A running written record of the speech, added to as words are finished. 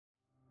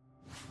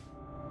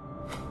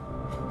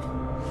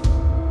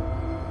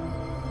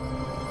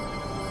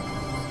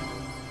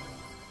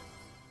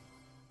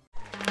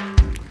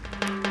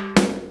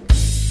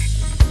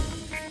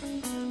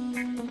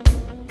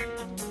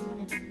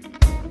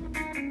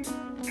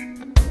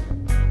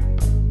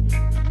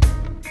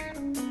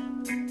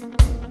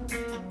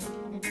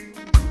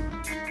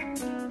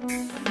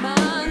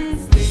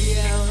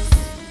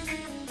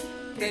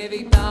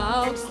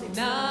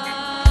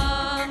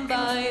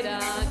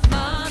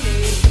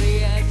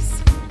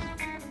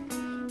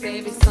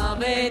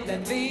slavēt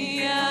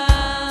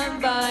arvien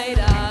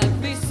vairāk.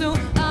 Visu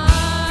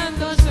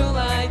atdošu,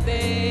 lai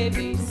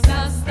Tevi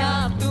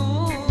sastaptu.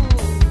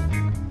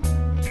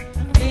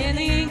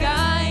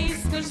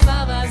 Vienīgais, kurš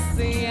slavas,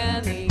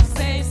 cienīgs,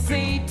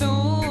 esi Tu.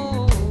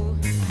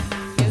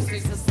 Dievs,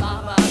 visa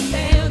slava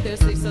Tev,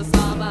 Dievs, visa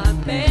slava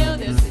Tev,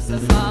 Dievs,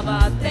 visa slava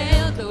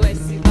Tev. Tu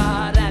esi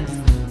Varens,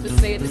 Tu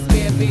sirdis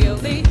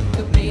piepildi,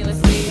 Tu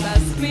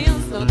mīlestības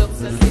pilns, no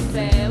tumsas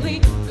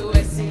izcēli. Tu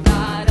esi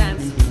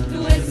Varens, Tu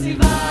esi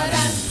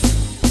Varens.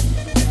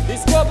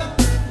 Viskopā!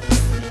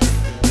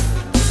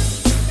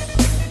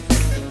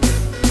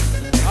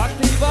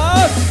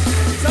 Aktīvāk!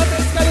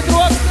 Satiek skaļu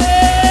troksni!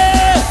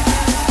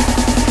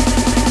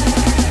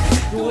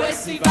 Tu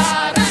esi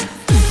Varens.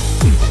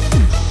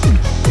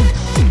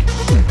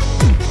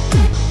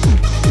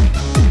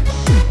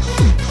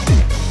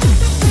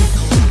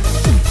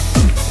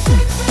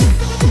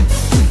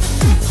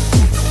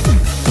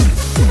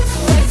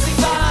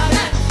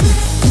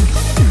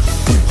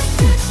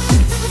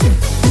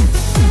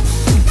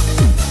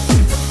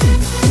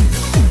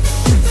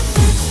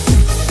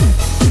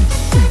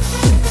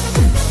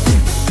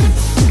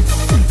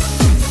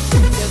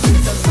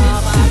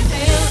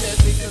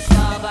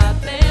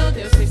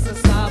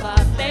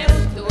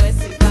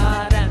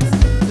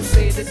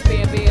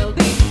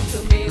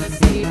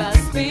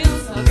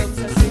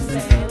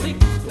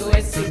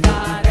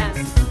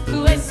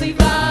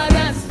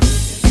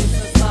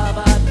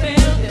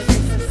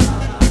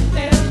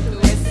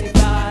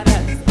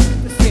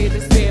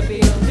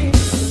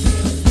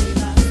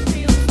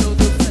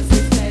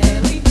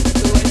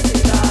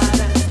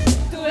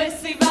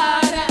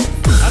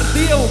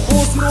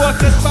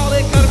 Rokas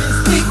paliek arvien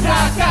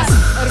stiprākas,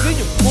 ar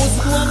viņu mūsu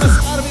domas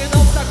arvien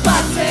augstāk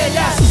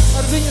pārceļas,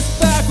 ar viņu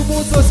spēku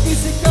mūsos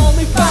visi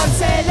kalni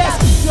pārceļas,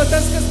 jo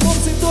tas, kas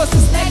mums ir dos,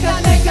 tas nekad,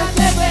 nekad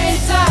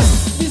nebeidzas.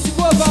 Visi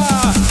kopā!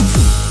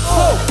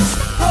 Oh,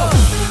 oh, oh,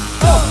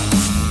 oh,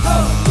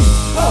 oh,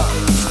 oh,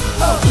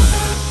 oh, oh,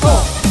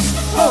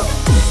 oh, oh,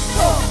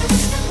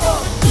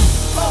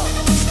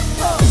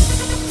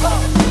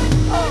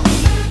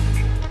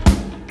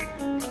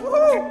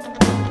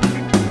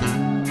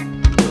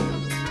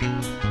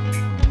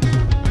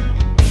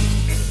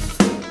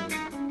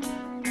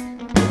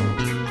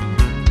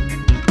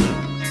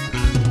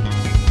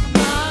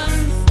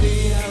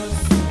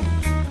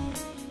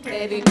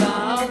 Tevi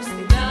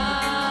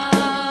paaugstinām,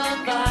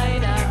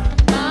 vairāk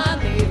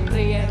man ir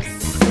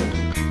prieks.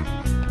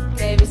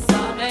 Tevi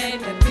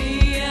slavēt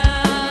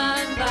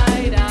arvien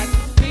vairāk.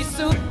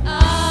 Visu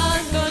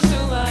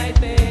atdošu, lai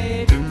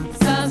Tevi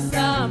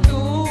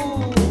sastaptu.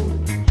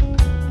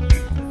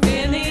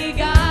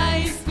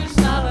 Vienīgais, kurš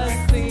slavas,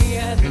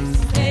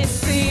 cienīgs,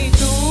 esi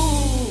Tu.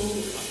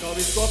 Atkal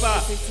viss kopā!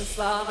 Visa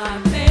slava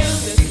Tev,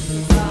 Dievs, visa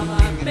slava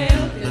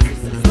Tev, Dievs,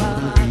 visa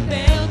slava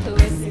Tev. Tu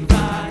esi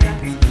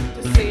Varens,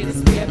 Tu sirdis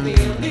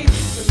piepildi,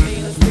 Tu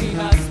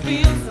mīlestības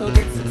pilns, no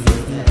tumsas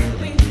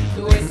izcēli.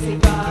 Tu esi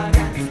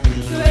Varens,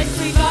 Tu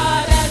esi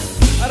Varens.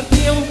 Ar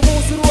Dievu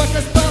mūsu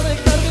rokas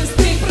paliek arvien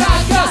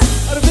stiprākas,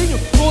 ar viņu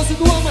mūsu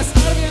domas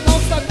arvien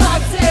augstāk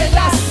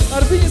pārceļas,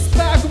 ar viņa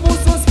spēku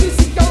mūsos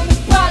visi kalni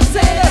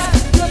pārceļas,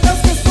 jo tas,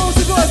 kas mums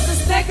ir dos,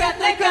 tas Nekad,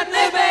 nekad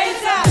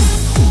nebeidzas.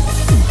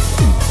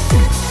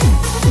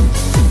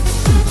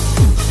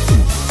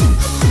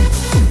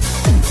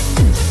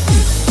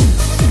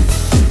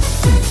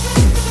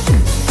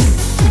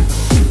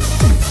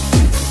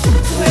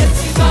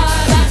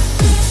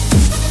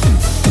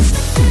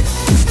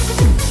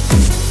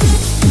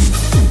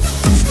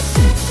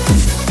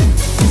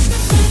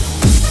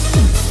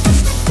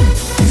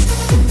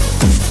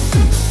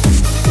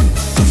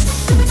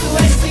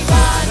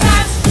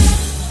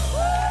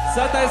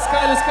 Svētais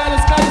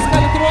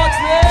skaļu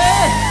troksni!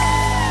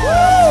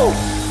 Vēl!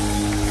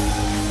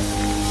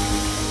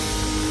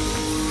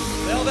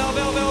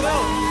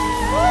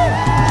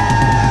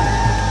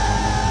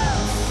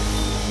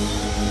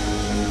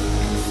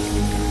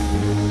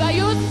 Vai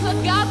jūs esat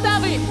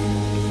gatavi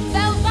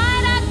vēl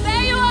vairāk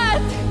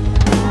dejot?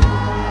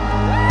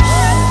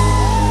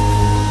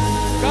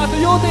 Kā tu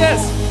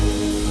jūties?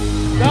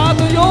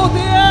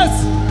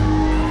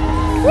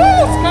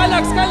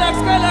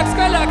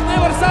 Skaļāk,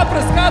 nevar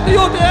saprast, kā tu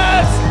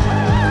jūties!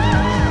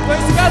 Tu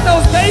esi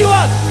gatavs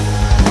dejot!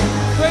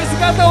 Tu esi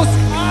gatavs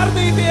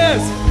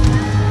ārdīties!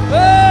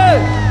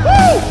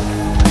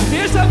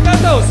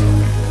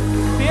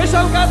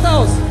 Tiešām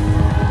gatavs!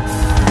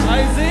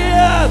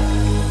 Aiziet!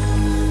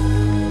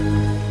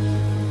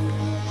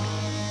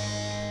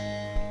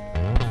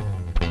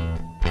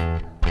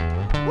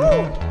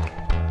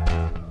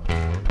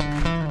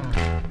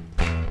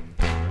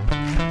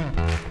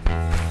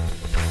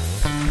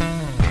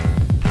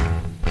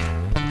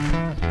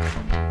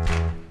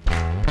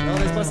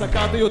 Vēlreiz pasaka,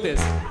 kā tu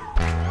jūties?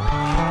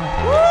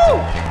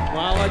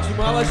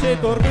 Malači,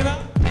 turpinā!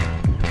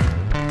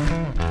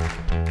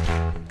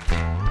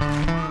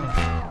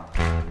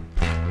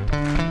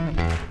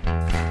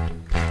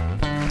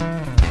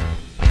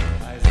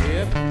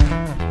 Aiziet!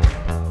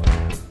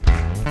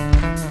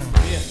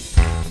 1,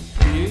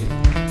 2,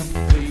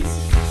 3,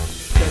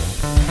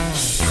 4.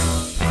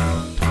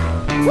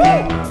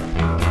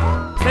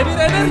 Tev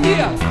ir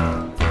enerģija.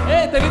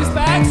 Tev ir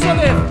spēks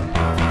šodien.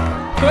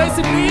 Tu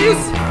esi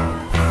brīvs.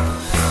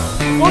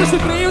 Kurš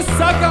ir brīvs,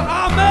 saka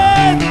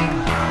amen.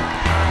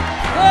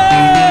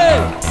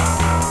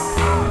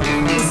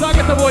 Tu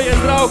sagatavojies,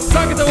 draugs,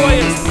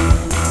 sagatavojies.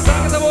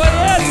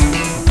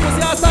 Mums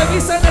jāstāj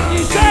visa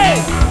enerģija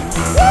šeit.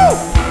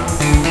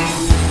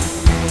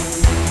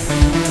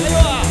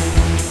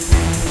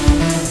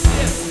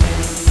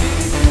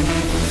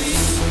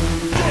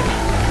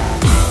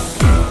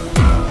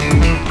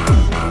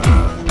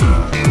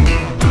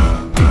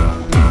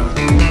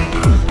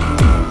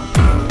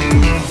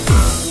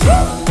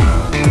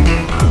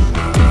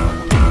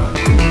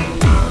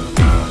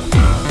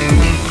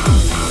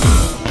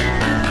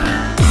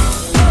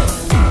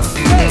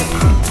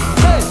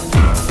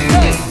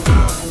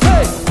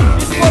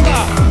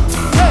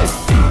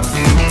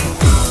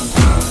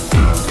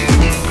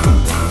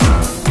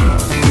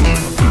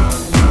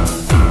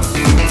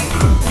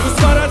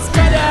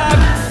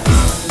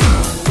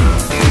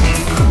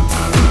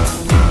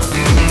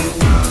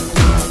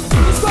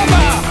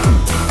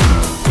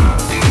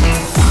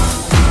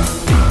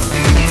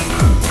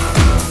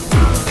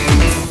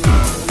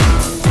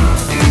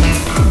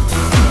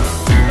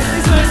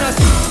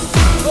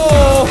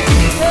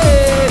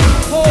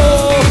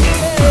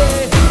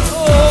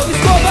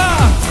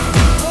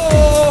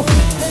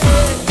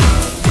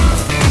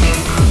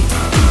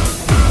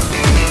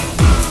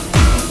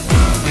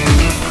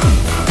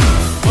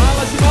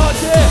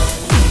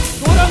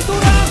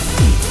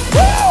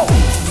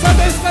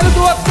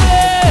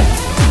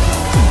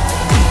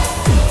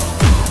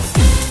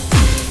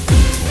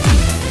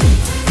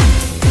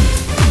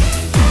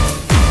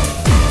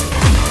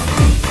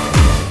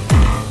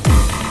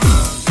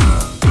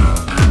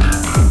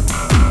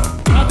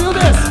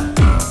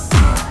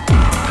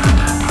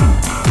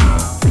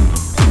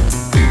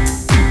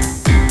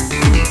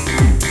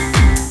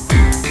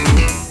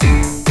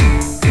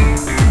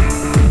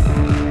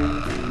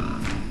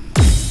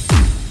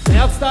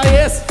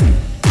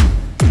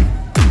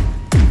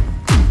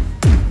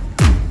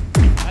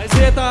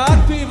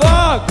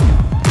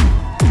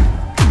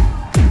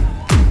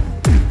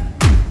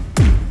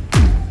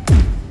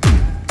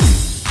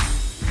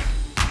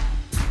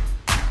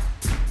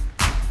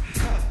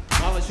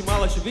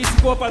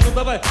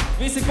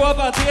 Visi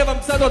kopā Dievam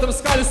sadodam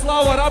skaļu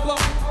slavu ar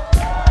aplausu.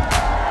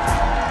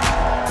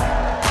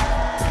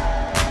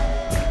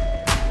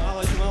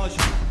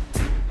 Malači.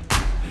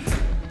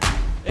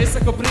 Es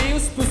saku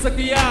brīvs, tu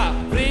saki jā.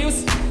 Brīvs.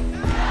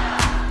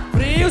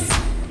 Brīvs.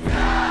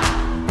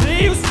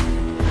 Brīvs.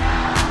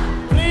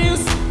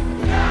 Brīvs.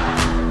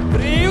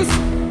 Brīvs.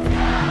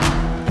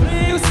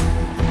 Brīvs.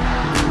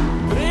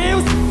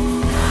 Brīvs.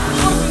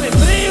 Turpiniet,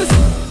 brīvs.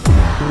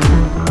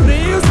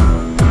 Brīvs.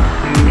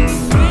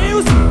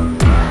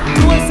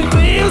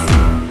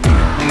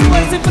 Tu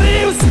esi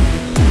brīvs!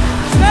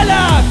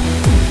 Skaļāk!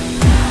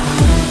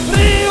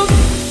 Brīvs!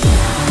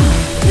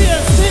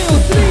 1, 2,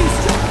 3,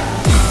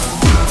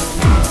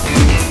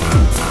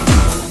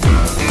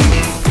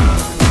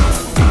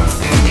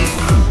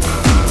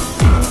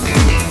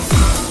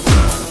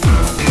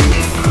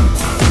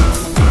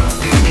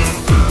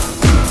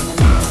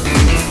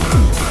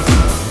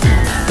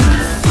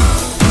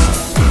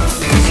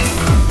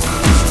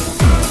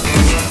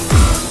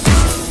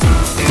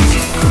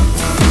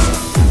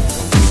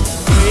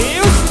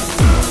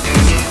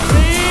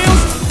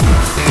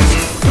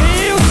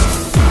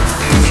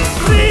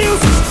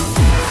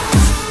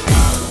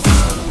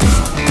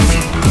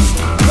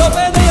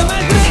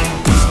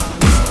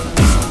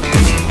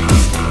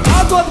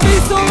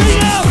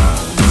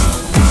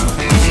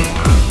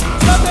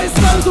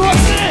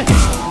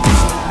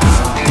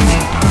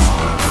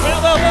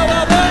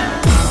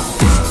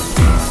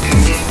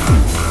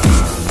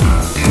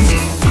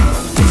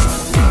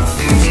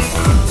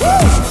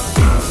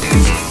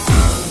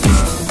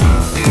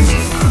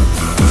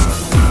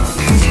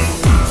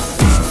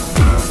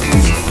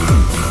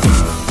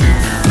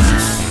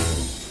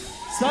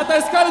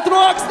 Svētais skaļi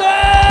troksnē!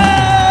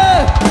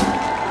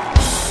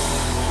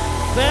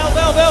 Vēl,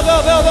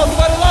 tu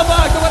vari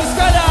labāk, tu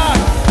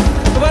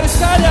vari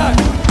skaļāk!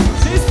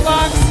 Šis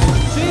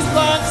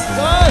planks,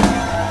 vai!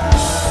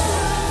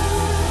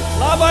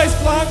 Labais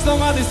planks no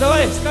manis,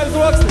 vai, skaļi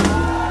troksnē!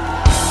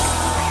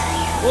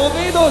 Un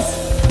vidus!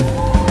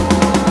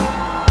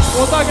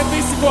 Un tagad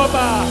visi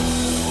kopā!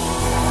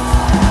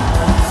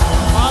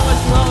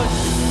 Malači!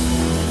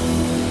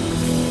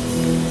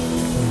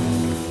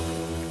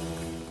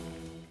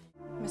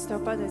 Mēs Tev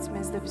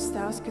pateicamies, debes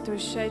Tēvs, ka Tu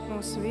esi šeit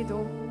mūsu vidū.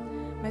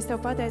 Mēs Tev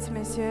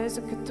pateicamies,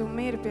 Jēzu, ka Tu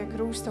miri pie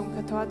krusta un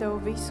ka Tu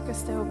atdevi visu,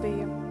 kas Tev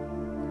bija.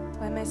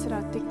 Lai mēs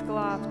varētu tikt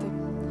glābti,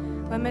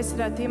 lai mēs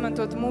varētu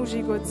iemantot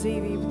mūžīgo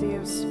dzīvību,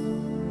 Dievs.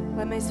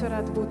 Lai mēs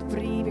varētu būt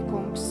brīvi,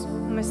 Kungs.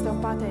 Un mēs Tev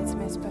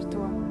pateicamies par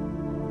to.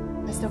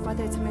 Mēs Tev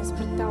pateicamies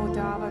par Tavu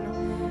dāvanu,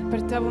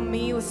 par Tavu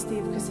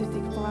mīlestību, kas ir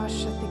tik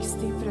plaša, tik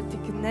stipra,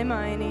 tik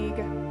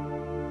nemainīga.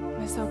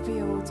 Mēs Tev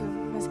pielūdzam,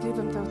 mēs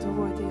gribam Tev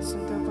tuvoties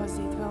un Tev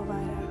pazīt vēl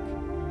vairāk.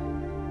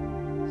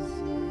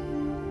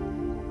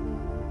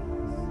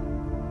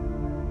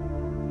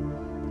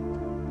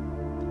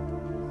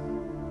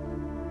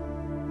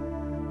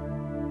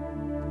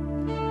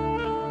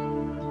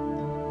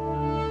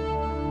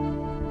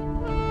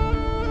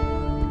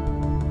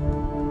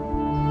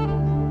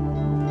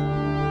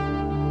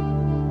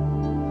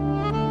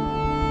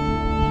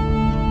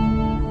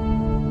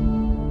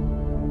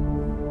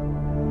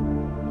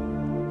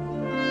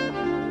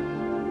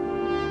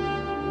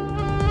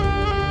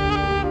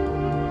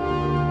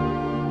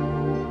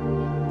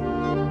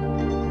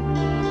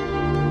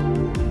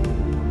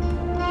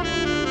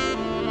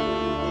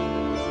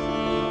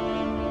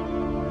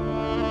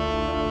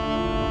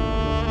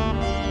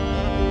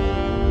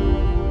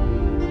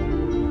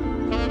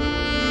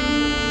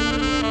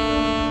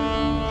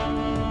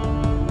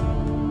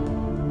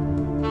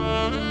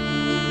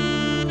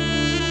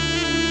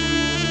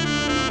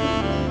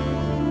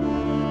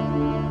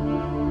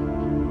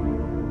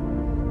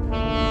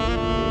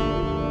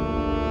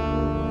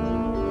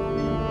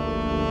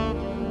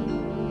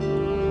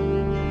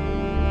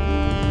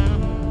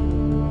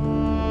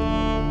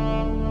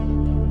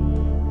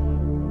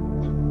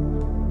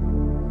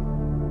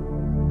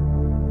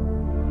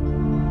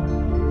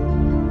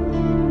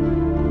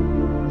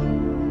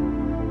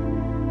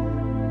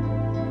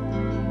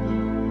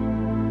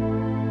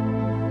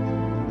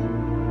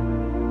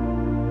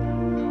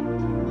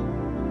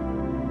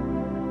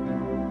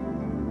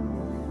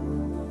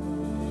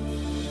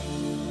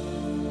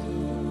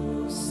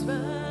 Tu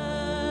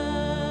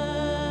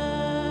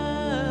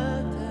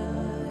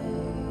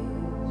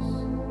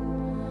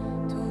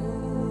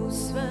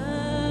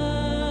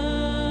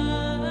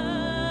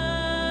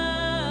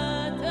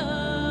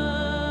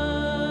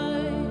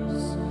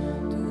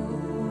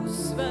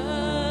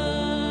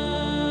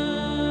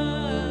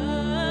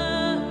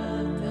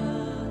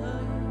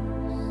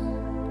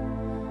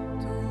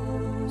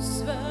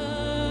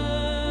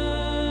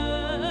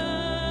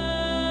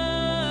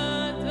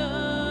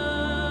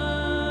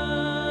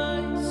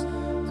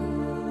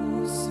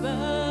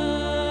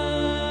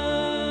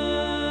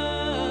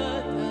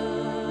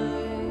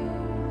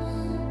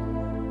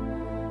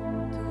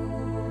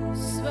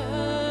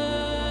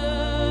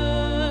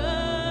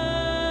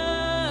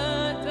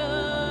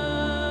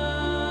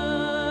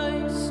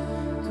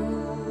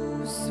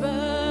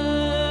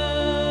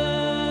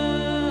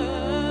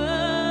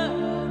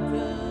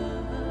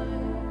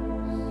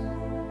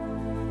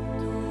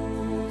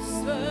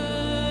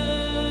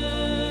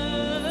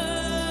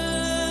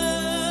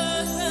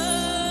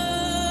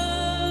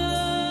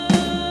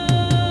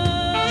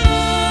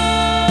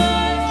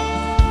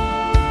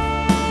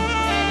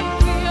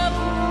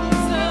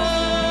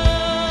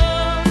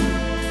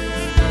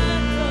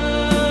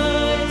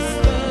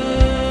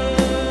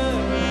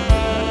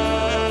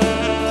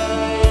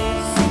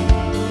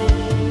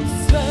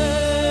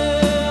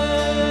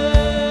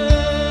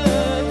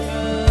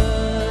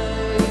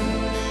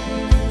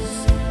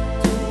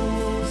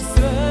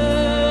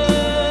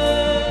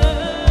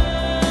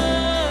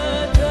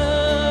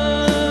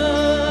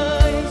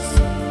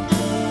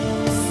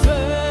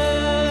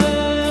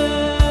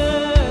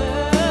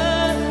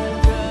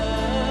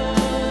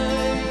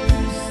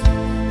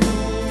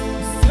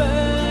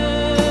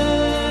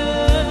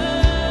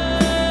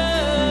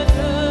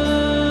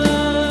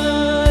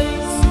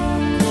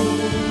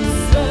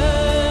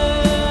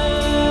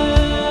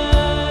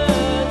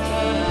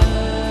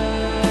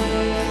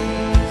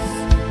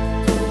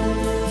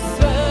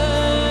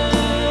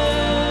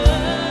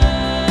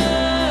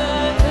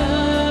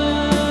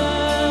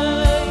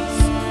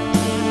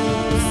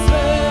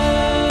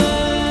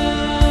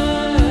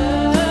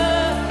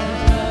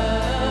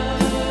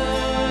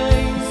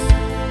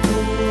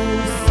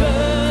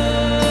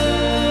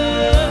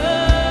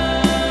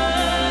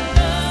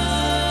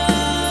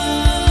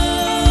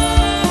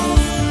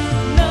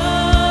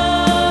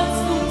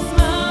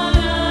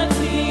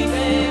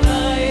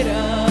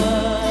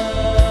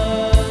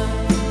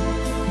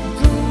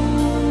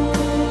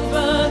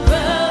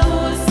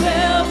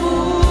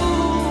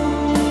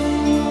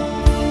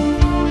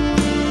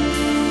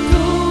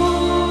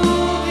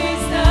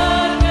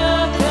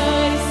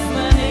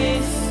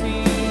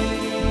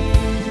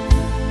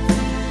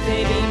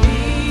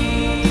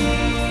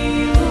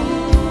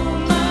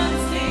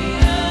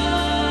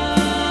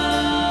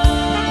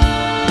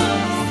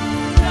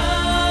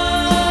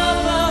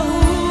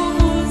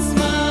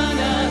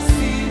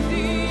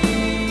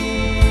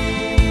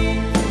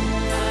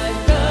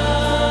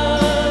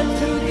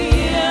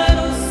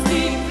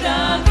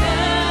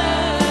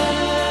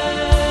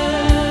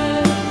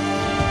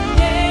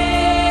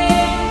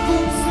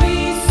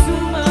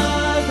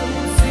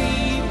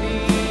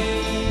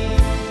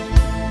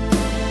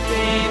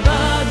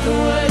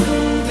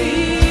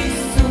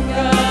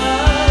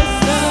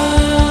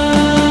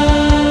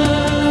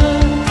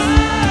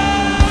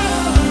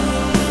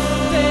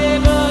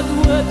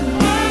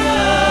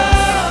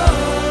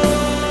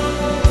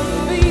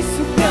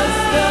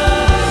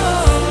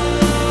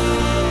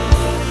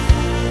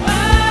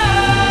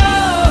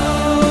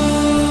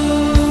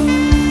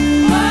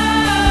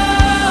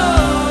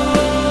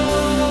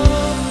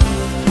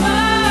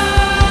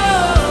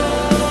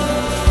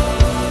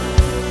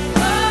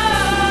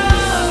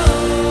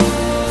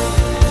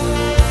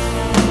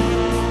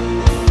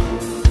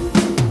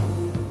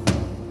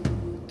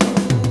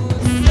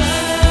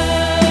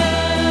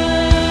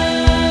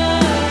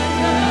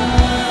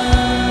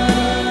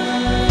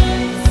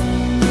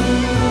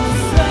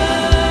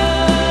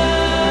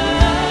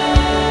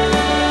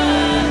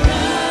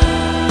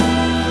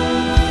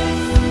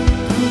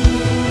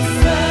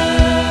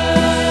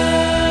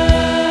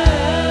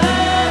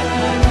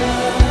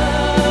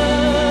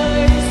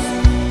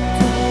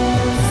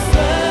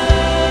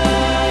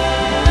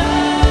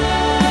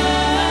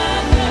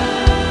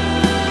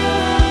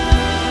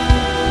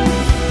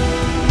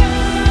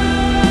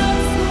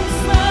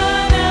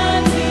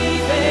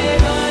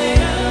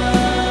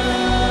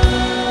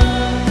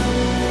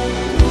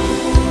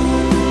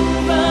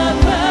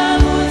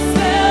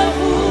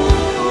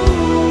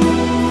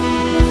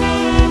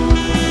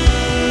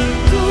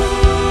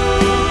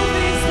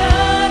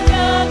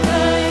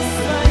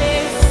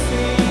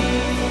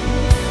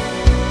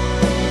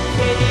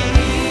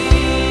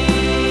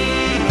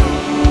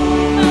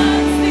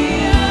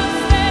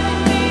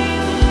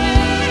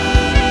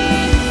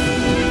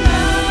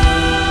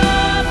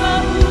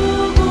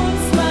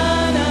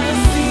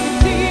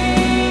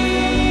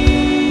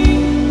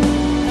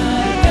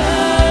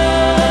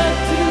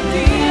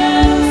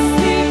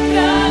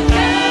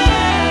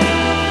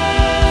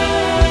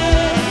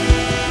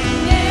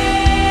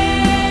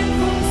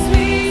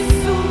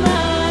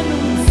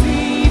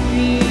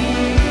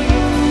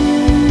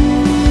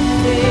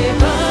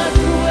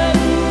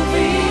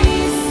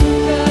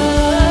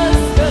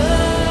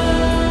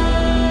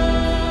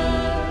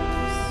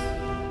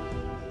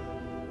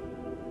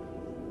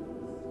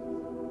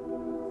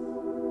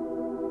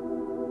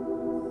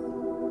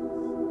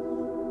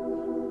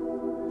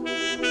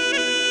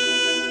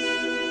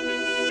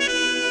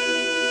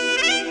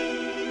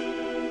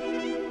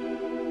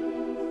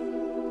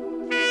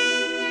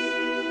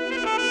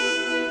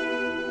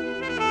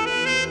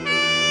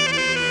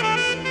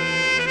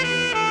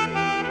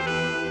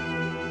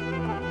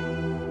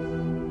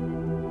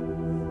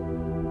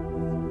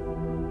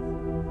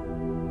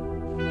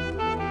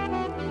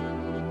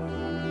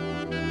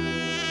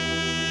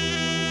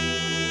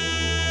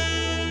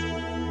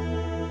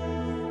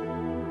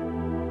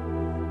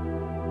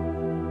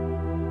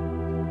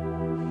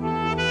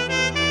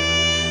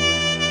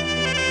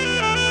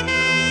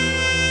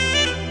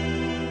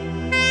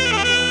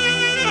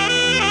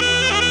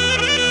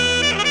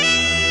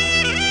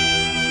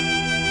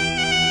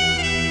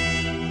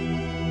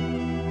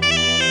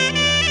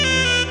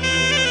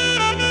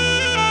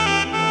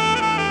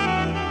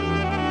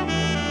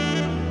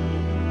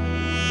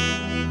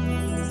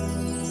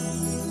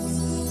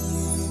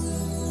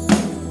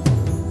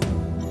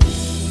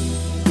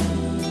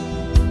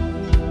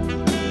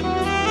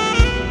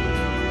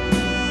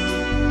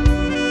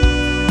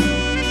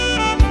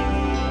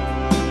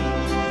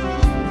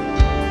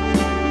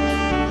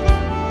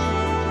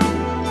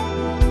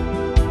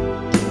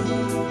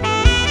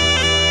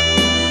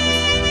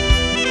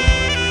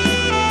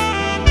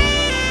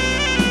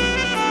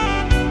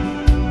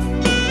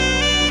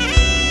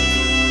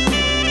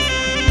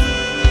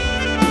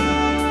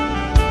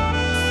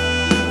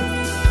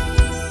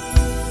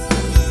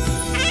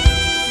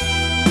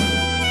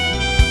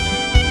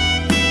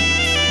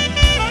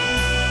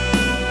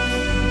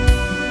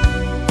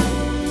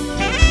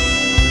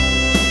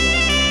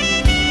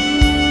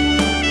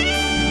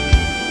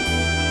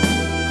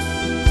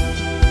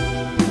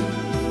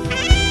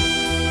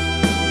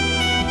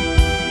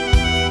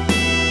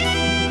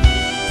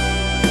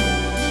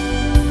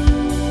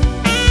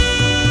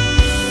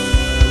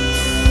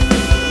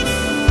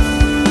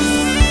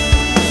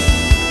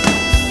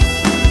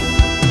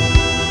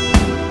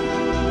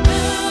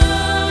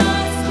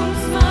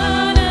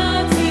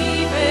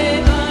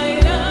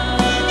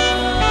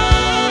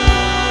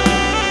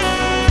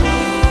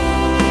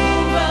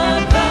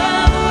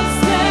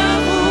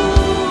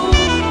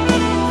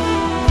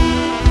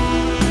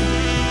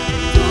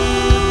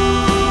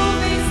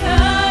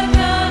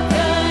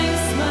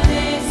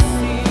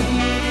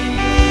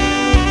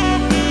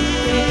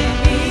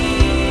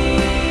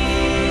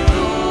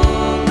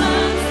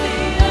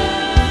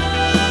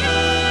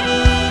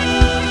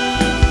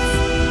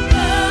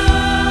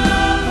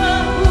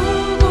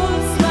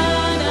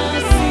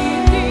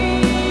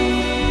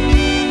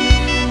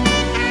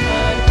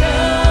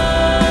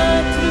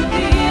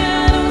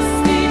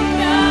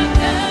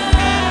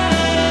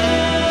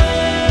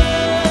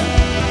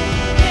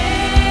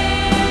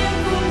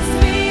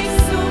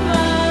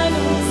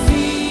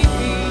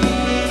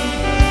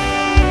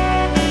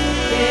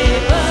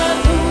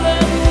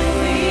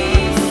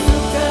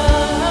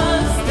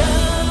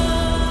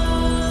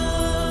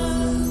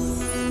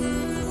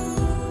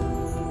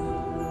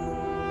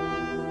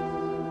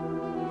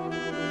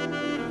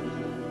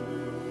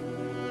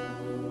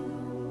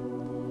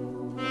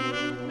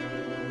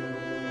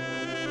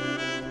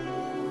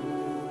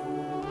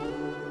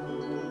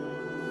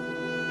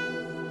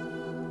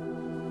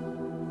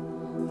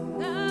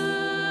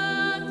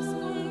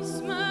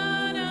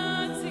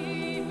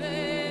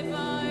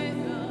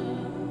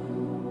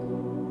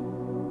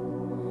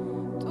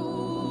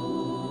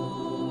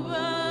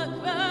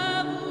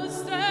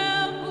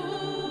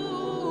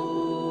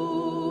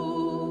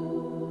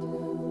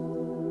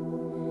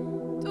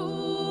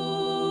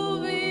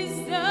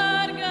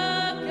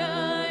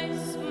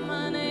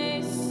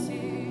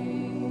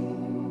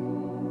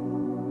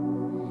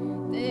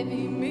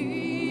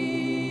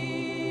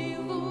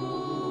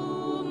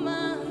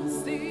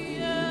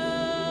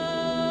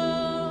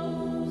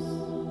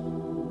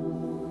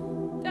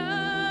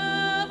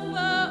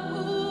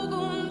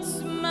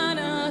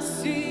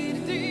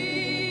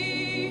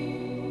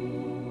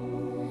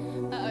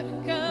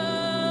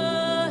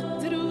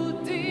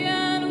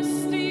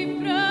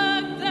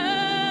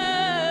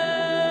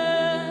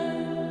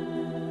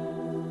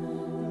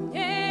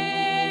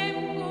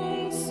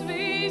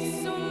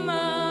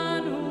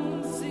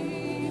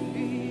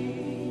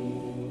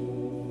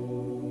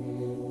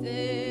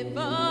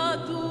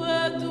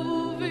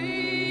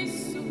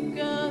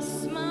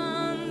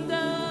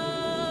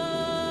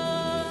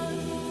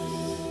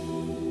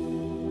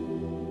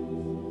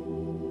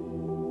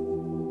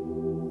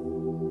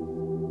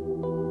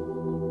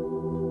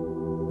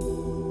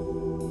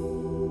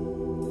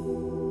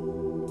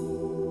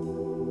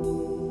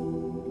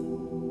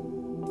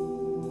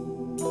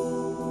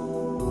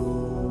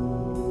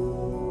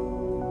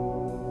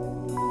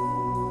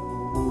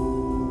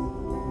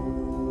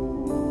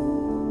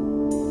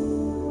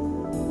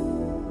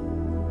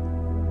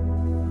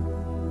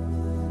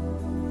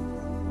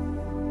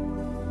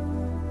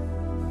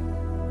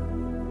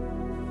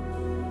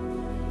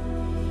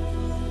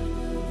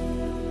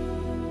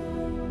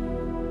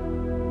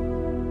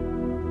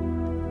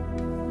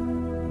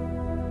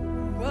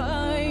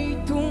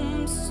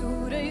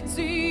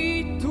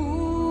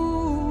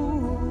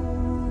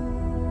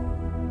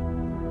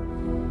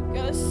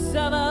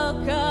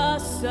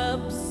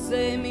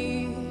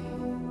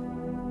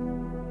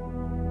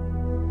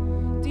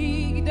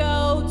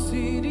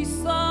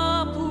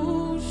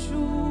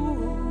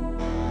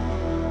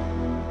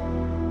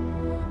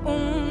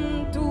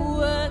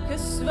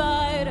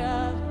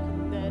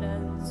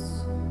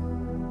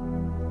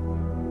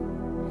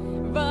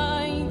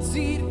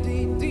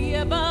sirdi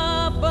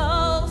Dieva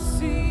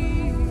balsī.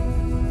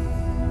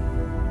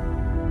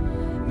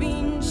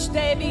 Viņš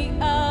tevi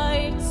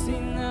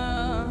aicina.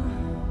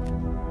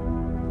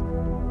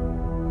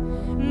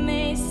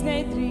 Mēs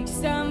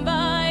nedrīkstam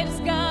vairs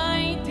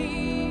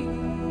gaidīt.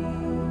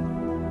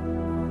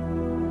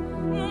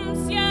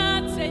 Mums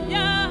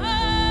jāceļās.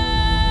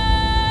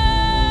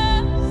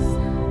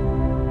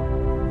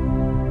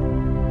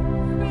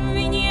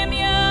 Viņiem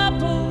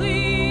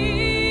jāpalīdz.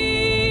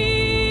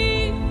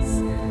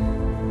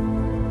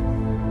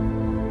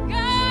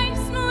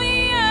 Gaismu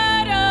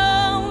ieraudzīt.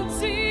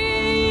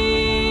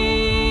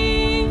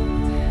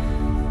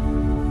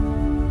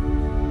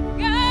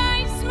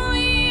 Gaismu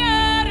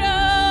ieraudzīt.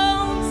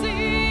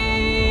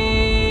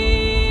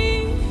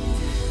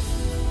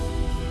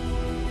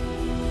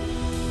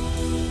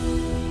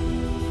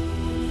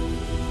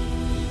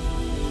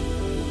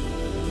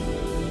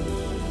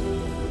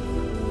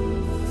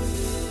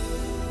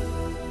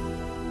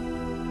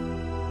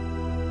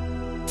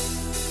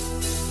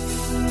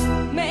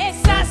 Mēs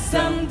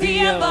esam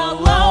Dieva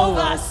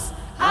lauvas,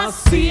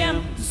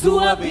 asiem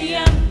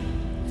zobiem.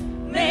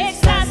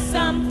 Mēs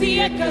esam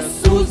tie,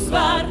 kas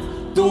uzvar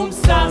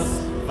tumsas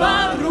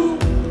varu.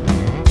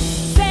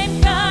 Zem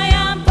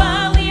kājām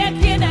paliek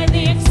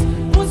ienaidnieks,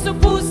 mūsu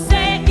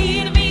pusē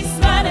ir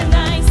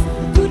visvarenais.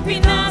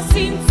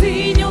 Turpināsim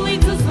cīņu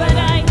līdz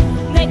uzvarai,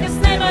 nekas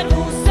nevar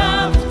mūs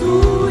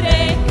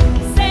apturēt.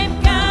 Zem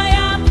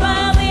kājām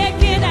paliek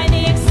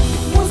ienaidnieks,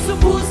 mūsu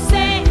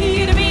pusē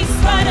ir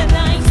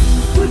visvarenais.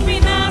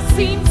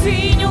 Turpināsim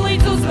cīņu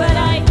līdz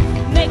uzvarai,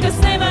 nekas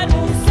nevar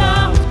mūs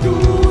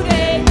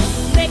apturēt.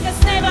 Nekas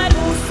nevar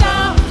mūs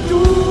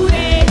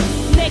apturēt.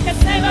 Nekas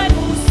nevar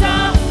mūs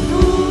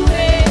apturēt.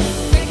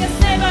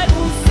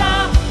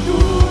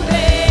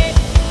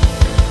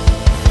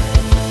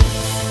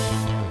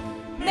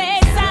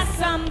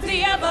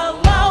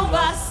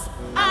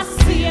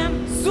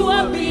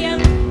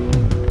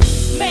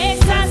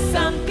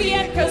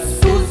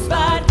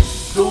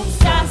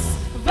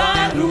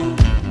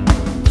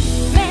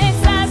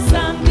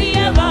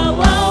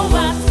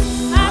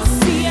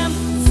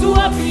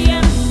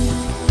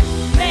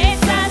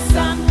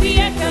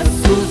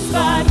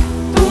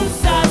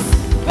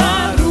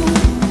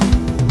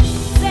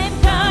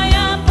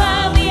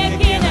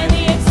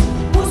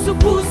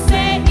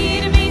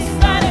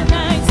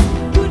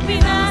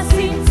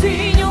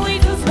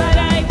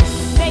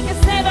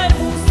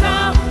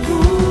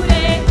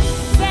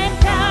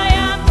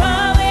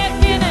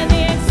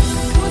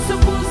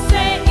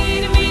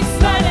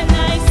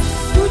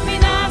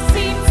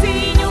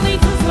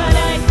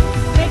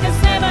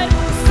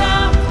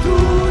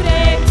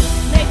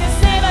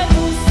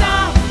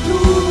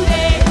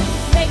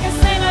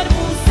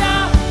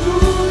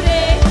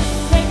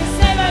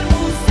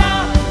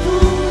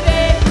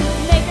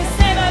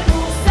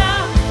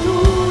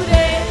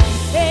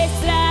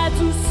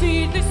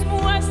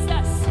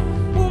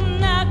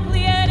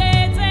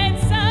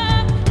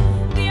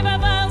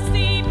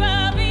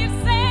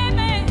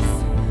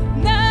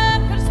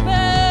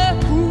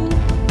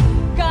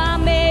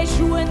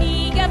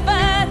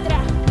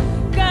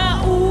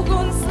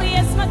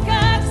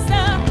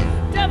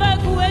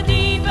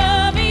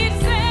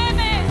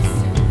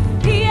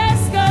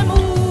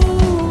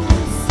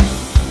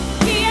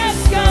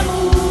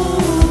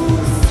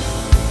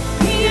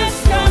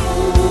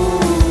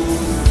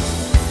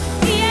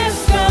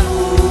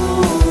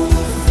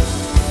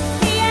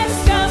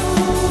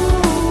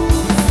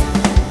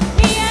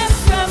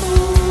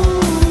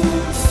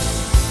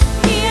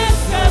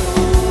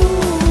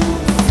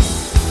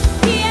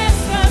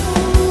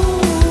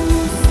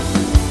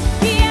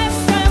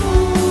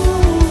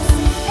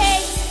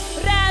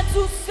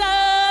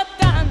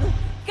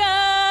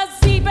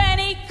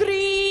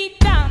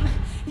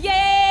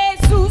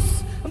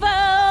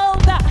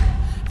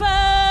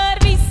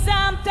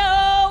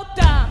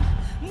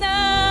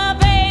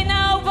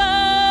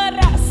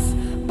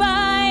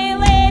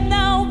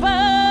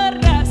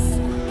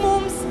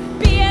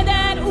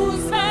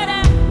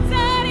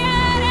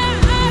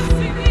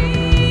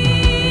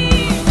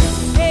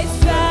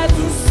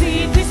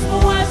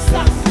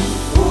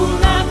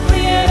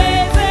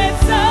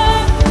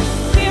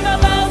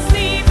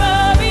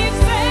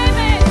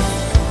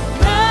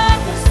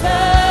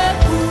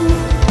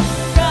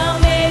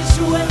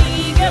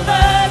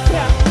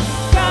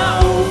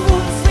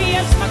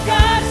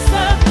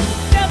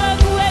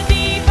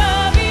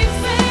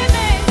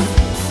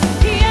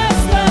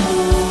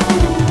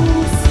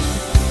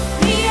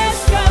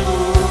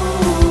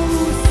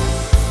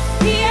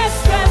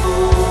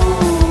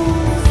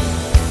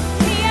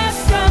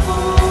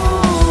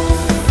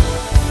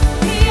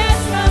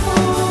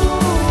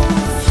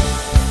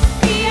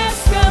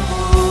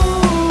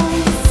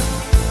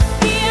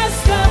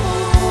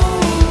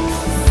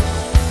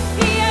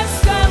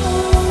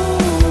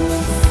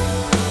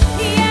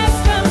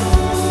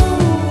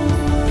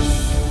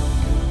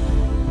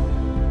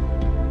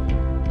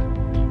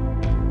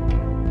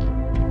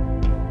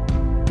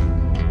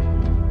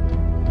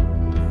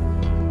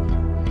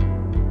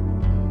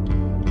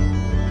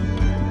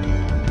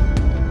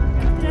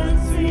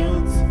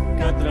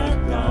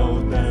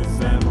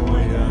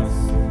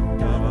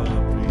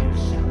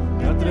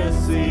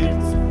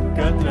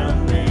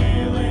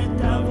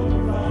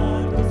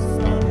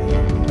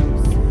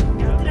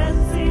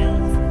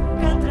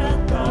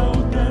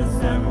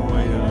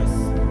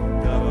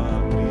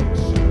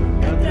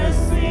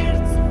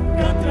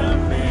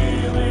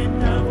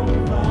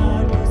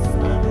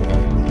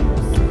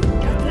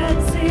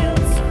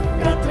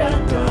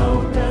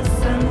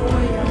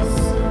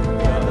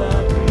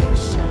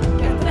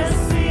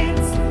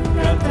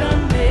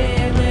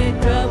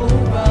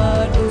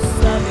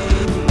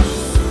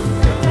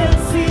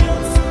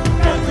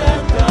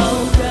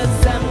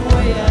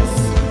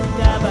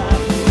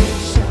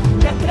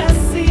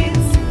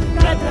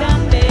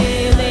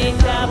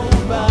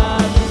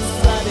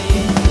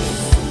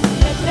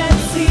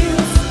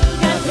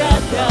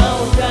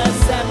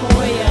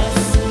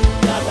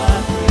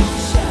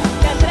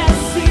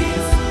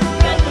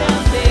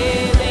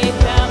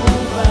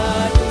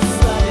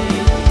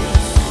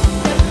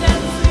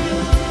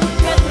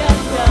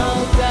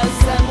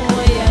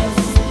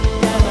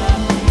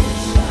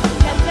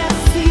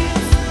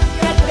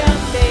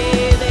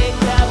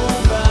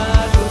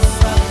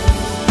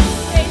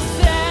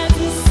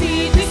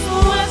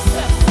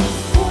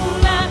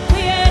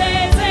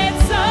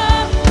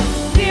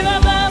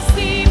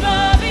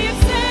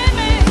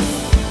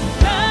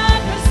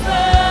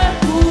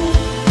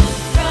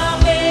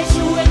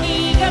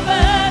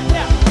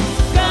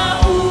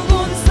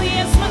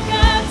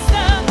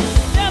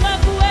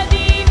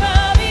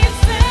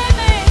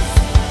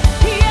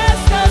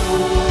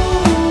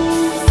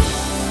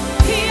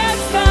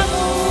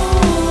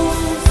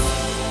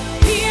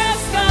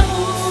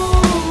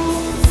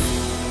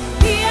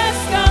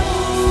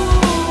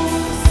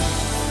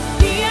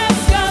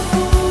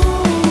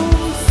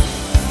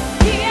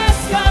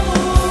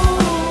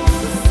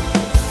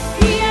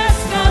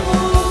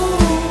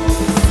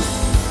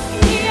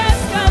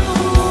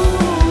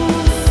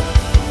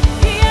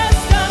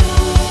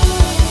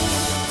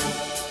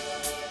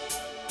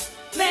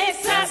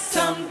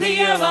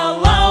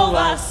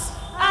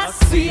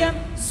 visiem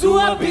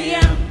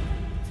zobiem.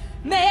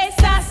 Mēs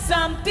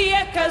esam tie,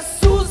 kas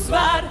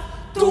uzvar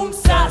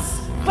tumsas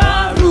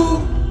varu.